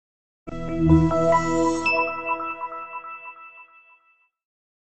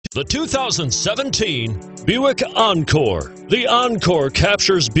The 2017 Buick Encore. The Encore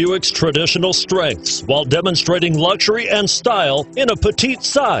captures Buick's traditional strengths while demonstrating luxury and style in a petite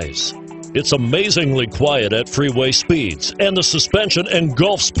size. It's amazingly quiet at freeway speeds, and the suspension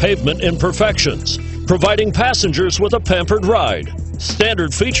engulfs pavement imperfections, providing passengers with a pampered ride.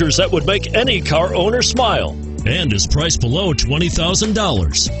 Standard features that would make any car owner smile, and is priced below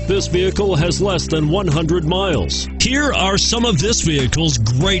 $20,000. This vehicle has less than 100 miles. Here are some of this vehicle's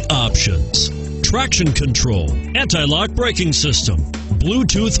great options: traction control, anti-lock braking system,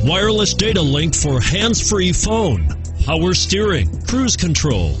 Bluetooth wireless data link for hands-free phone, power steering, cruise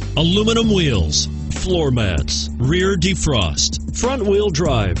control, aluminum wheels, floor mats, rear defrost, front wheel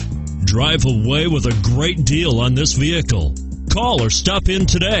drive. Drive away with a great deal on this vehicle. Call or stop in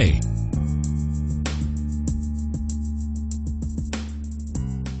today.